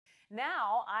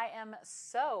Now I am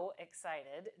so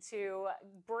excited to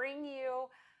bring you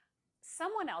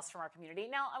someone else from our community.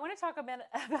 Now I want to talk a bit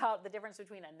about the difference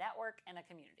between a network and a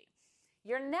community.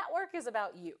 Your network is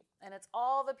about you, and it's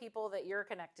all the people that you're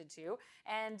connected to.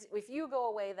 And if you go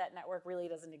away, that network really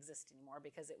doesn't exist anymore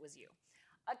because it was you.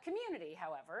 A community,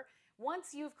 however, once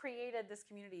you've created this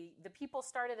community, the people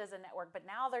started as a network, but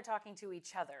now they're talking to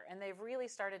each other, and they've really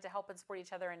started to help and support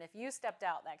each other. And if you stepped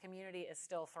out, that community is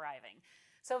still thriving.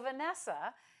 So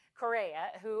Vanessa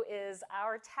Correa, who is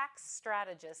our tax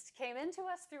strategist, came into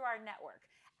us through our network,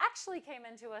 actually came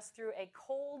into us through a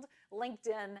cold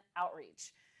LinkedIn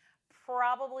outreach.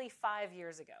 Probably 5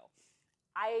 years ago.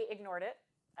 I ignored it.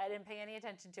 I didn't pay any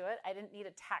attention to it. I didn't need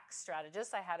a tax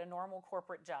strategist. I had a normal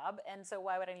corporate job. And so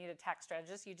why would I need a tax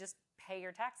strategist? You just pay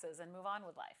your taxes and move on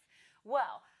with life.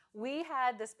 Well, we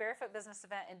had this Barefoot Business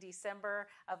event in December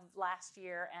of last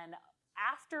year, and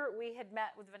after we had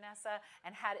met with Vanessa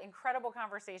and had incredible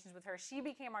conversations with her, she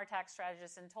became our tax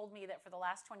strategist and told me that for the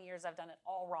last 20 years, I've done it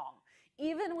all wrong.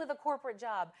 Even with a corporate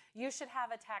job, you should have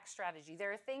a tax strategy.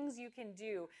 There are things you can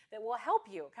do that will help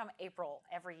you come April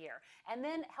every year. And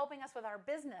then helping us with our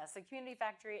business, the Community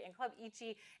Factory and Club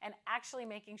Ichi, and actually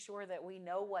making sure that we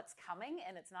know what's coming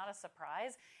and it's not a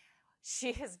surprise.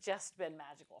 She has just been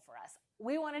magical for us.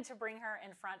 We wanted to bring her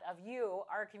in front of you,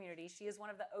 our community. She is one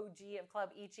of the OG of Club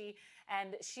Ichi,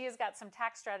 and she has got some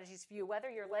tax strategies for you, whether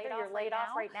you're laid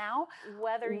off right now,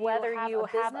 whether you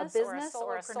have a business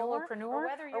or a solopreneur,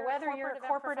 or whether you're a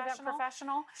corporate event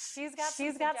professional. She's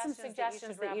got some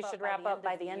suggestions that you should wrap up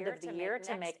by the end of the year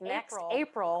to make next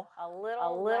April a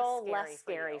little less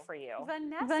scary for you.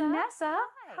 Vanessa,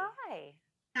 hi.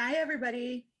 Hi,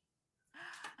 everybody.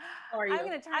 How are you? I'm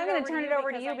going to turn it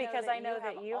over to you because I know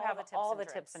that you have all the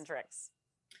tips and tricks.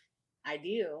 I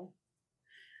do.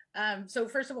 So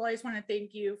first of all, I just want to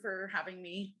thank you for having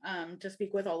me to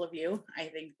speak with all of you. I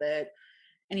think that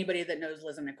anybody that knows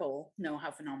Liz and Nicole know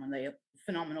how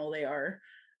phenomenal they are.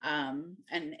 And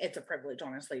it's a privilege,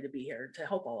 honestly, to be here to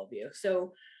help all of you.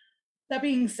 So that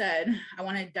being said, I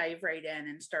want to dive right in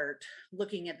and start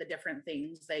looking at the different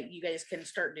things that you guys can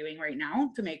start doing right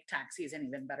now to make tax season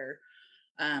even better.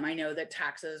 I know that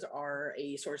taxes are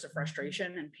a source of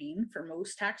frustration and pain for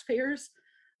most taxpayers,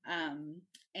 and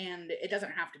it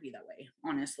doesn't have to be that way,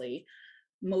 honestly.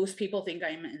 Most people think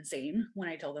I'm insane when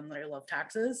I tell them that I love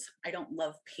taxes. I don't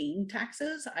love paying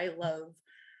taxes. I love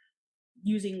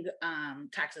using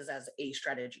taxes as a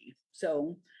strategy.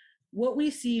 So what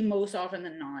we see most often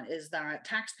than not is that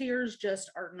taxpayers just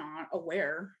are not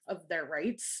aware of their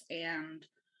rights and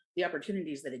the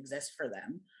opportunities that exist for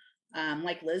them.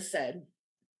 Like Liz said,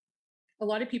 a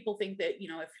lot of people think that,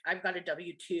 if I've got a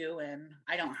W-2 and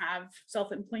I don't have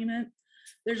self-employment,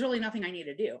 there's really nothing I need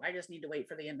to do. I just need to wait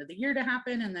for the end of the year to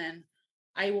happen. And then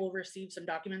I will receive some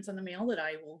documents in the mail that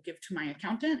I will give to my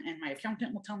accountant, and my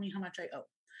accountant will tell me how much I owe.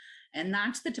 And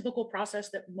that's the typical process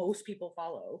that most people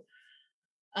follow.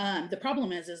 The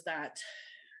problem is that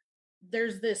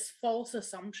there's this false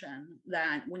assumption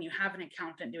that when you have an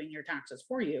accountant doing your taxes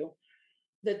for you,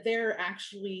 that they're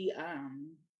actually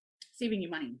saving you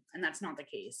money, and that's not the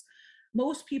case.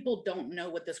 Most people don't know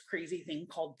what this crazy thing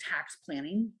called tax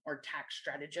planning or tax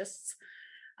strategists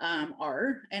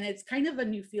are, and it's kind of a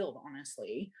new field,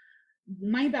 honestly.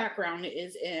 My background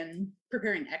is in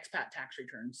preparing expat tax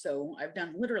returns, so I've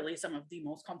done literally some of the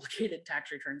most complicated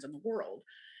tax returns in the world.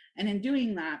 And in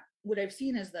doing that, what I've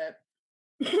seen is that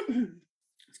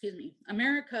excuse me,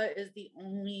 America is the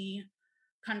only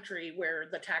country where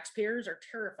the taxpayers are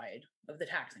terrified of the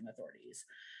taxing authorities.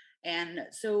 And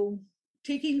so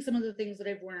taking some of the things that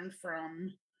I've learned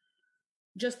from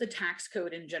just the tax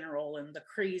code in general and the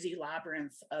crazy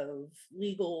labyrinth of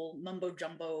legal mumbo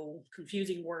jumbo,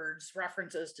 confusing words,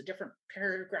 references to different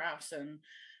paragraphs and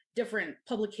different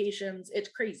publications, it's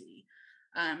crazy.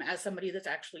 As somebody that's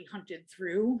actually hunted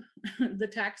through the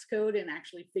tax code and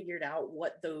actually figured out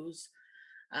what those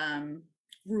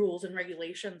rules and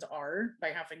regulations are by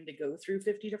having to go through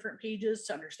 50 different pages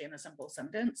to understand a simple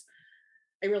sentence,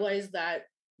 I realized that,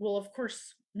 well, of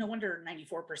course, no wonder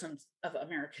 94% of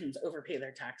Americans overpay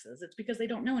their taxes. It's because they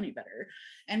don't know any better.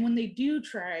 And when they do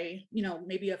try,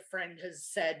 maybe a friend has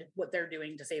said what they're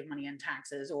doing to save money in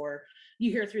taxes, or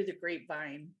you hear through the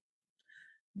grapevine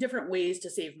different ways to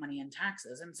save money in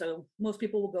taxes. And so most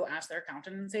people will go ask their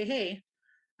accountant and say, hey,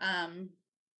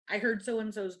 I heard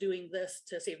so-and-so's doing this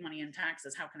to save money in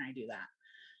taxes. How can I do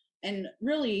that? And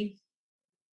really,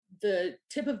 the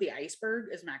tip of the iceberg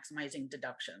is maximizing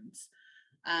deductions.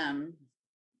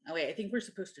 Oh wait, I think we're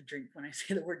supposed to drink when I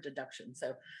say the word deduction.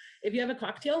 So if you have a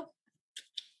cocktail,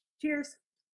 cheers.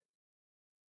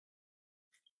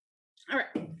 All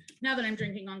right. Now that I'm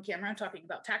drinking on camera talking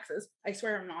about taxes, I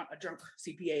swear I'm not a drunk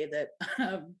CPA that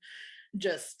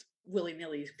just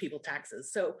willy-nilly people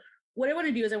taxes. So what I want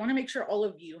to do is I want to make sure all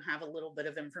of you have a little bit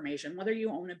of information, whether you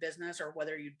own a business or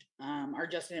whether you are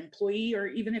just an employee, or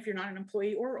even if you're not an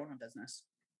employee or own a business.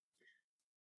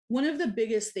 One of the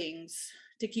biggest things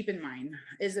to keep in mind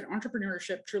is that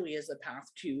entrepreneurship truly is a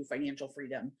path to financial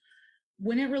freedom.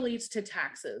 When it relates to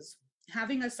taxes,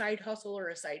 having a side hustle or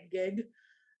a side gig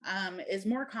is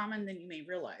more common than you may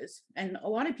realize. And a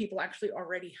lot of people actually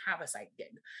already have a side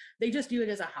gig. They just do it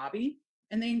as a hobby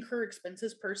and they incur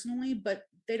expenses personally, but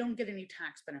they don't get any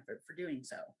tax benefit for doing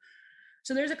so.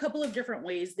 So there's a couple of different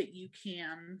ways that you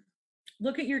can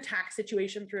look at your tax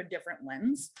situation through a different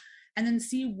lens and then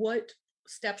see what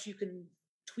steps you can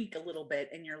tweak a little bit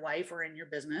in your life or in your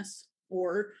business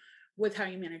or with how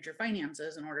you manage your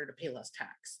finances in order to pay less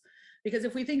tax. Because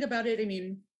if we think about it, I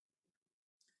mean,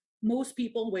 most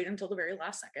people wait until the very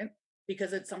last second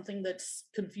because it's something that's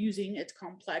confusing, it's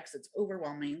complex, it's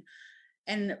overwhelming.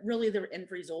 And really the end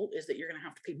result is that you're going to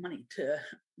have to pay money to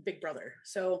Big Brother.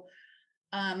 So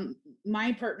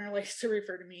my partner likes to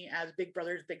refer to me as Big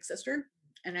Brother's big sister.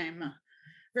 And I'm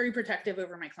very protective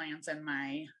over my clients and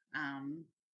my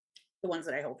the ones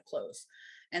that I help close.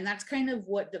 And that's kind of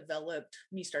what developed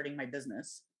me starting my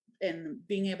business and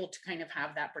being able to kind of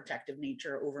have that protective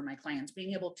nature over my clients,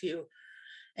 being able to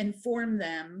inform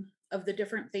them of the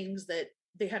different things that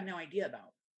they had no idea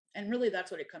about. And really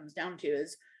that's what it comes down to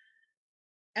is,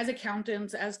 as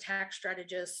accountants, as tax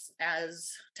strategists,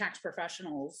 as tax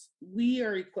professionals, we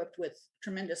are equipped with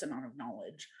tremendous amount of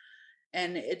knowledge.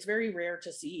 And it's very rare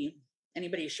to see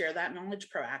anybody share that knowledge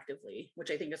proactively,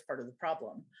 which I think is part of the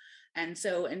problem. And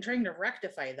so in trying to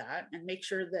rectify that and make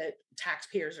sure that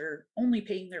taxpayers are only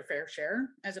paying their fair share,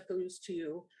 as opposed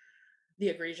to the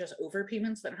egregious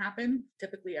overpayments that happen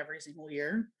typically every single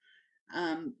year,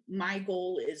 my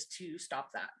goal is to stop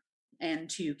that and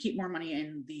to keep more money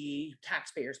in the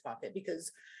taxpayer's pocket,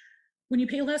 because when you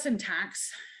pay less in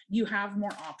tax, you have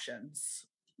more options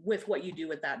with what you do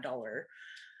with that dollar.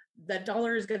 That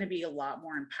dollar is going to be a lot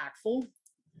more impactful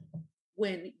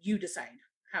when you decide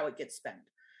how it gets spent,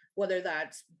 whether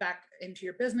that's back into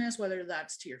your business, whether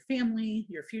that's to your family,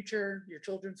 your future, your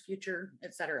children's future,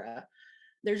 etc.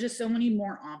 There's just so many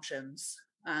more options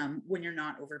when you're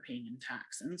not overpaying in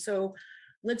tax. And so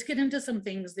let's get into some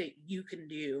things that you can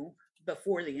do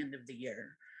before the end of the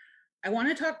year. I want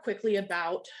to talk quickly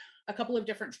about a couple of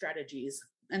different strategies.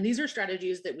 And these are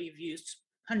strategies that we've used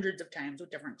hundreds of times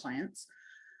with different clients.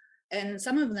 And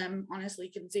some of them honestly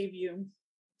can save you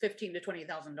 $15,000 to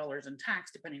 $20,000 in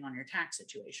tax, depending on your tax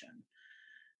situation.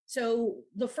 So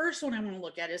the first one I want to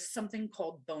look at is something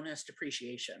called bonus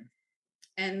depreciation.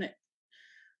 And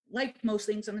like most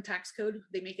things in the tax code,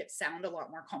 they make it sound a lot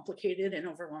more complicated and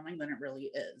overwhelming than it really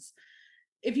is.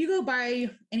 If you go buy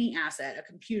any asset, a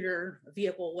computer, a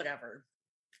vehicle, whatever,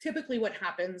 typically what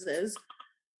happens is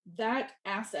that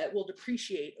asset will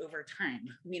depreciate over time,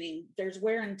 meaning there's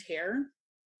wear and tear.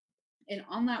 And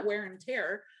on that wear and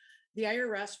tear, the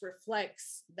IRS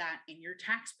reflects that in your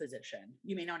tax position.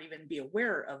 You may not even be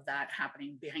aware of that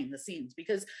happening behind the scenes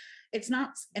because it's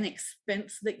not an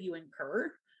expense that you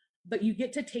incur, but you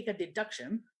get to take a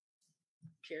deduction.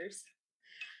 Cheers.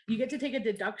 You get to take a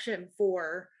deduction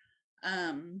for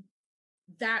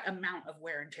that amount of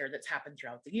wear and tear that's happened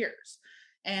throughout the years.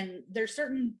 And there's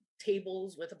certain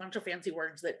tables with a bunch of fancy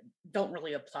words that don't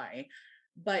really apply.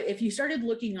 But if you started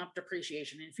looking up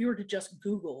depreciation, and if you were to just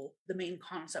Google the main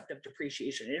concept of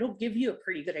depreciation, it'll give you a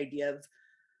pretty good idea of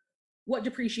what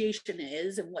depreciation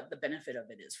is and what the benefit of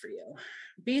it is for you.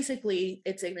 Basically,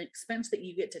 it's an expense that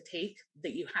you get to take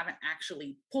that you haven't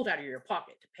actually pulled out of your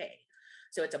pocket to pay.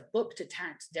 So it's a book to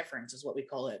tax difference is what we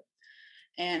call it.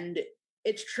 And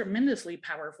it's tremendously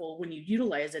powerful when you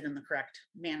utilize it in the correct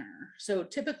manner. So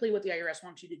typically what the IRS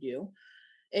wants you to do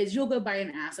is you'll go buy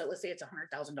an asset, let's say it's a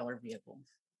 $100,000 vehicle,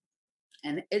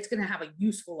 and it's going to have a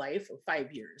useful life of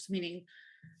 5 years, meaning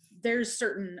there's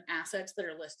certain assets that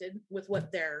are listed with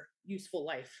what their useful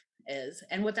life is.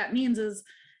 And what that means is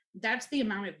that's the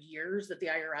amount of years that the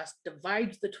IRS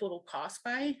divides the total cost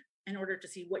by in order to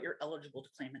see what you're eligible to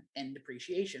claim in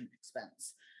depreciation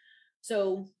expense.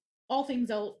 So all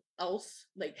things else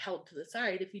like held to the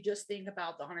side, if you just think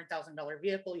about the $100,000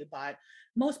 vehicle you bought,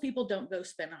 most people don't go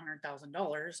spend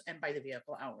 $100,000 and buy the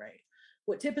vehicle outright.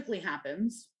 What typically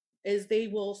happens is they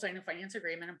will sign a finance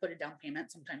agreement and put a down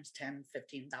payment, sometimes $10,000,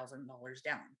 $15,000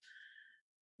 down.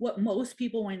 What most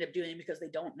people wind up doing, because they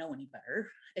don't know any better,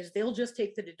 is they'll just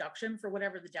take the deduction for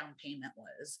whatever the down payment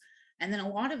was. And then a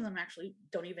lot of them actually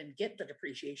don't even get the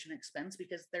depreciation expense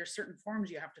because there's certain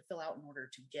forms you have to fill out in order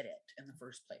to get it in the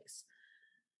first place.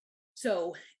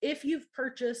 So if you've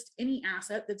purchased any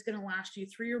asset that's going to last you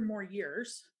 3 or more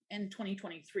years in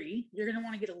 2023, you're going to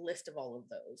want to get a list of all of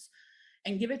those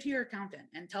and give it to your accountant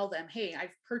and tell them, hey,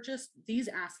 I've purchased these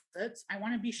assets. I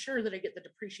want to be sure that I get the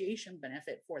depreciation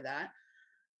benefit for that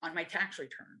on my tax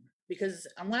return, because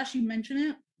unless you mention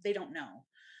it, they don't know.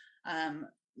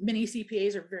 Many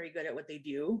CPAs are very good at what they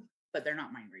do, but they're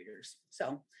not mind readers.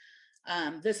 So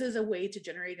this is a way to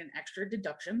generate an extra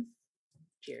deduction.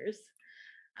 Cheers.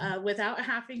 Without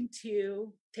having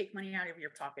to take money out of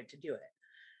your pocket to do it.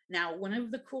 Now, one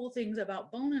of the cool things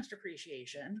about bonus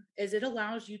depreciation is it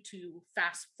allows you to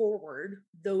fast forward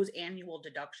those annual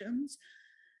deductions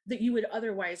that you would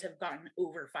otherwise have gotten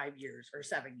over 5 years or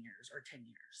 7 years or 10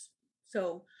 years.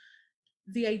 So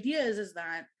the idea is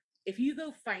that if you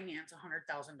go finance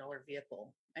a $100,000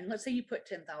 vehicle, and let's say you put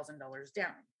 $10,000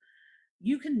 down,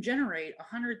 you can generate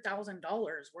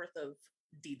 $100,000 worth of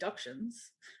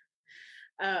deductions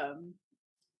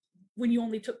when you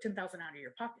only took $10,000 out of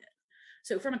your pocket.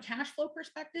 So from a cash flow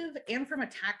perspective and from a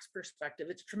tax perspective,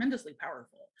 it's tremendously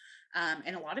powerful.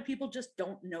 And a lot of people just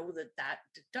don't know that that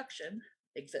deduction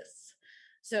exists.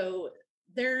 So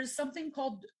there's something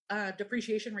called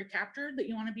depreciation recapture that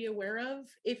you want to be aware of.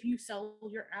 If you sell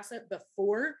your asset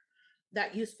before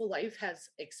that useful life has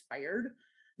expired,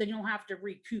 then you'll have to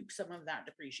recoup some of that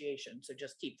depreciation. So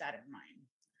just keep that in mind.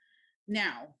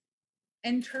 Now,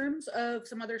 in terms of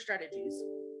some other strategies,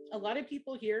 a lot of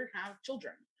people here have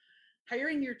children.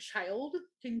 Hiring your child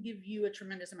can give you a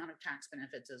tremendous amount of tax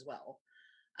benefits as well.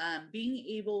 Being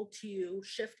able to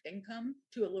shift income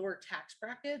to a lower tax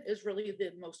bracket is really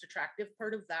the most attractive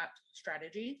part of that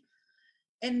strategy.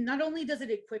 And not only does it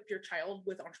equip your child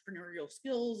with entrepreneurial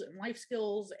skills and life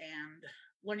skills and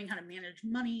learning how to manage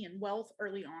money and wealth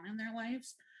early on in their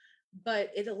lives,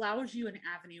 but it allows you an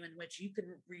avenue in which you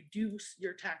can reduce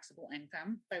your taxable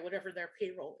income by whatever their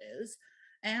payroll is.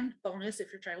 And bonus, if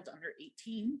your child's under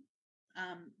 18,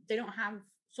 they don't have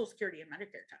Social Security and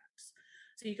Medicare tax.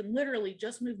 So you can literally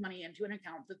just move money into an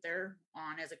account that they're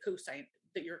on as a cosign,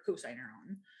 that you're a cosigner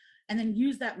on, and then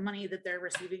use that money that they're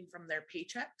receiving from their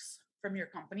paychecks from your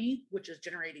company, which is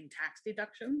generating tax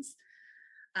deductions,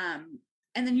 and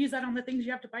then use that on the things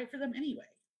you have to buy for them anyway.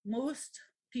 Most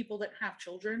people that have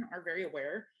children are very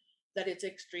aware that it's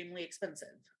extremely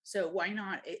expensive. So why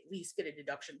not at least get a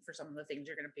deduction for some of the things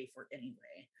you're going to pay for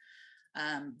anyway?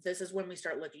 This is when we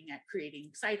start looking at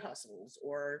creating side hustles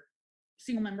or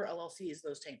single member LLCs,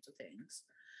 those types of things.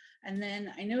 And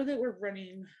then I know that we're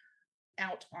running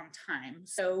out on time.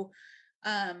 So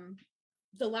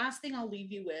the last thing I'll leave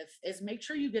you with is make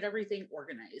sure you get everything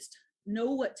organized.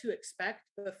 Know what to expect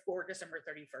before December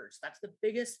 31st. That's the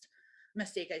biggest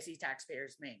mistake I see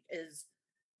taxpayers make, is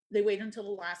they wait until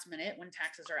the last minute when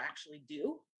taxes are actually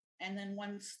due. And then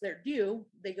once they're due,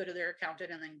 they go to their accountant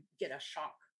and then get a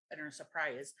shock and a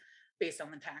surprise based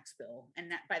on the tax bill. And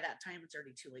that by that time, it's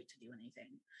already too late to do anything.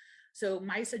 So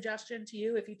my suggestion to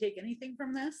you, if you take anything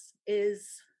from this,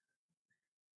 is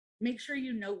make sure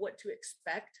you know what to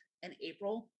expect in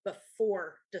April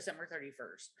before December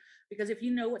 31st. Because if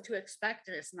you know what to expect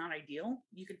and it's not ideal,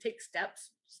 you can take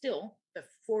steps still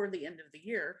before the end of the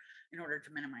year in order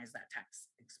to minimize that tax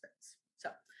expense. So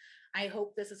I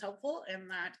hope this is helpful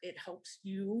and that it helps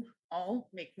you all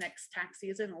make next tax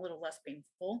season a little less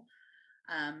painful.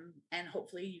 And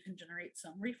hopefully you can generate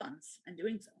some refunds in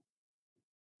doing so.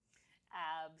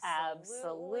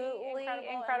 Absolutely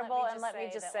incredible. And let me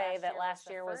just say that last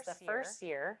year was the first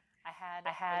year I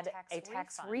had a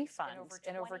tax refund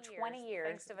in over 20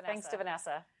 years, thanks to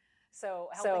Vanessa. So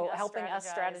helping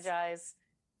us strategize,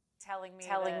 telling me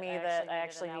that I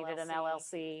actually needed an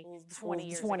LLC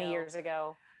 20 years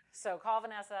ago. So call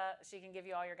Vanessa. She can give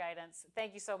you all your guidance.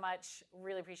 Thank you so much.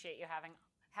 Really appreciate you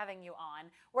having you on.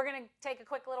 We're going to take a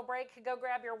quick little break. Go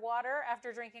grab your water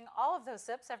after drinking all of those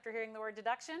sips after hearing the word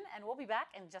deduction, and we'll be back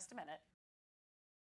in just a minute.